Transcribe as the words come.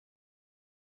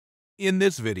In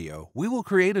this video, we will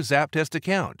create a ZAPTEST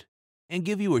account and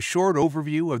give you a short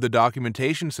overview of the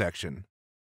documentation section,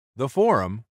 the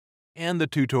forum, and the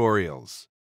tutorials.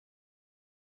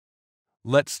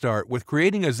 Let's start with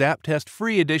creating a ZAPTEST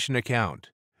free edition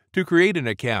account. To create an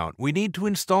account, we need to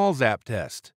install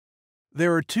ZAPTEST.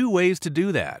 There are two ways to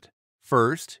do that.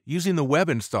 First, using the web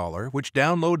installer, which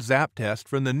downloads ZAPTEST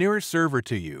from the nearest server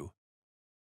to you.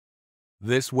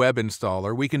 This web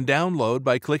installer we can download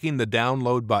by clicking the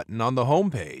Download button on the home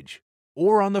page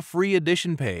or on the free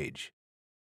edition page.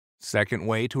 Second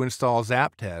way to install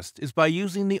ZAPTEST is by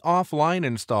using the offline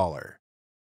installer.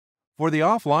 For the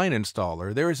offline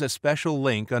installer, there is a special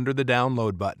link under the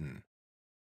Download button.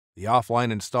 The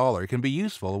offline installer can be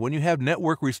useful when you have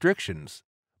network restrictions,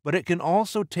 but it can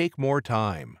also take more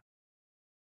time.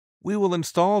 We will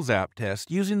install ZAPTEST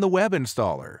using the web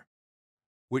installer,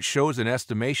 which shows an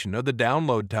estimation of the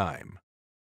download time.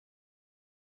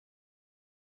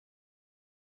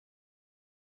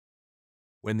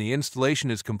 When the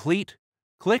installation is complete,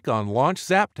 click on Launch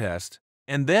ZAPTEST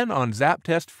and then on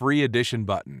ZAPTEST Free Edition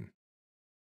button.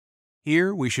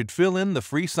 Here we should fill in the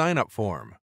free sign-up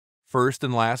form, first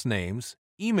and last names,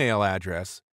 email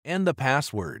address, and the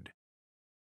password.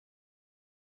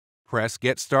 Press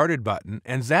Get Started button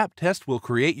and ZAPTEST will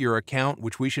create your account,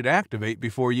 which we should activate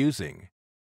before using.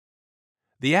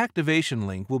 The activation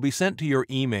link will be sent to your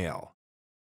email.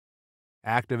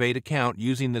 Activate account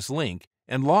using this link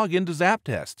and log into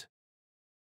ZAPTEST.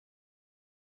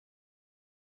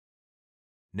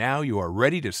 Now you are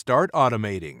ready to start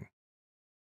automating.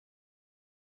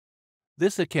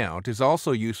 This account is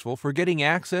also useful for getting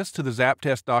access to the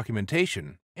ZAPTEST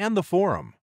documentation and the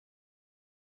forum.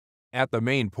 At the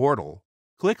main portal,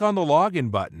 click on the Login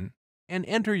button and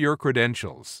enter your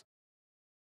credentials.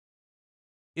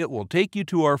 It will take you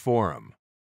to our forum.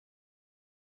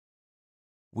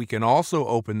 We can also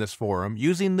open this forum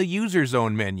using the User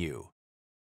Zone menu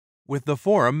with the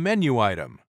Forum menu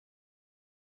item.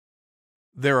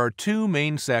 There are two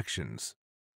main sections,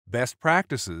 Best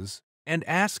Practices and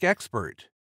Ask Expert.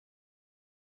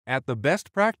 At the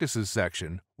Best Practices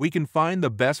section, we can find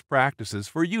the best practices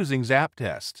for using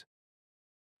ZAPTEST.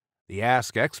 The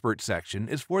Ask Expert section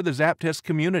is for the ZAPTEST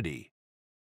community.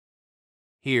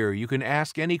 Here you can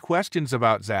ask any questions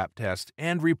about ZAPTEST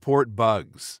and report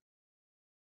bugs.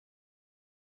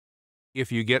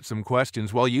 If you get some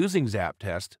questions while using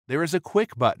ZAPTEST, there is a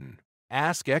quick button,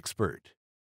 Ask Expert.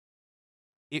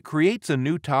 It creates a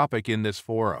new topic in this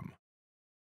forum.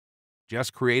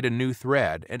 Just create a new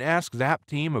thread and ask ZAP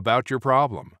team about your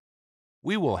problem.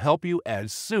 We will help you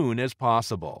as soon as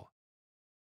possible.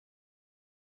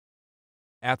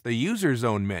 At the User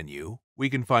Zone menu, we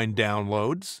can find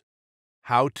Downloads,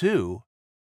 How To,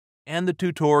 and the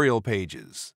tutorial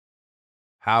pages.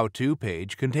 How To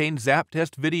page contains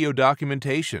ZAPTEST video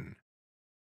documentation.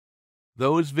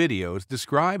 Those videos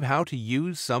describe how to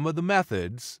use some of the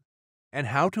methods and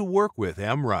how to work with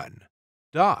mRun,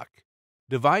 Doc,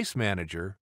 Device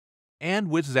Manager, and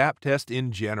with ZAPTEST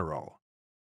in general.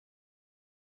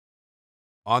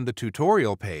 On the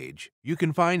tutorial page, you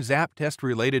can find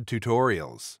ZAPTEST-related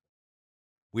tutorials.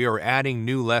 We are adding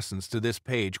new lessons to this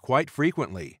page quite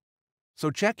frequently,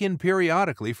 so check in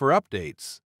periodically for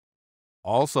updates.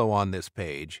 Also on this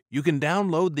page, you can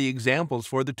download the examples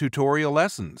for the tutorial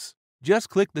lessons. Just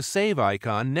click the Save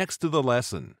icon next to the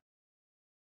lesson.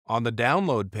 On the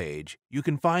Download page, you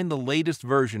can find the latest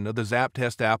version of the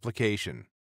ZAPTEST application.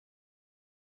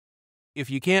 If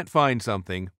you can't find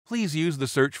something, please use the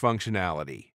search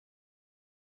functionality.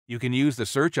 You can use the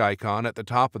search icon at the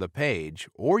top of the page,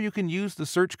 or you can use the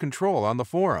search control on the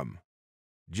forum.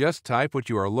 Just type what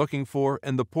you are looking for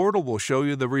and the portal will show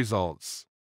you the results.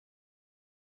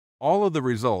 All of the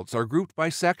results are grouped by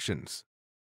sections.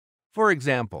 For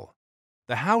example,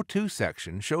 the How To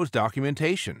section shows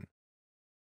documentation,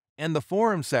 and the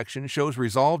Forum section shows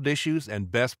resolved issues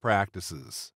and best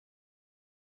practices.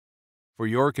 For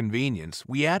your convenience,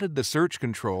 we added the search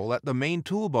control at the main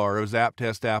toolbar of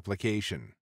ZAPTEST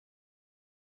application.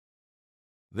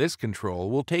 This control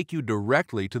will take you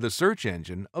directly to the search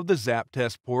engine of the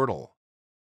ZAPTEST portal.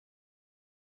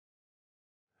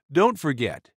 Don't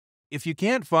forget, if you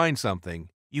can't find something,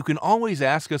 you can always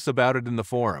ask us about it in the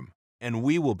forum, and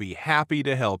we will be happy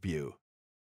to help you.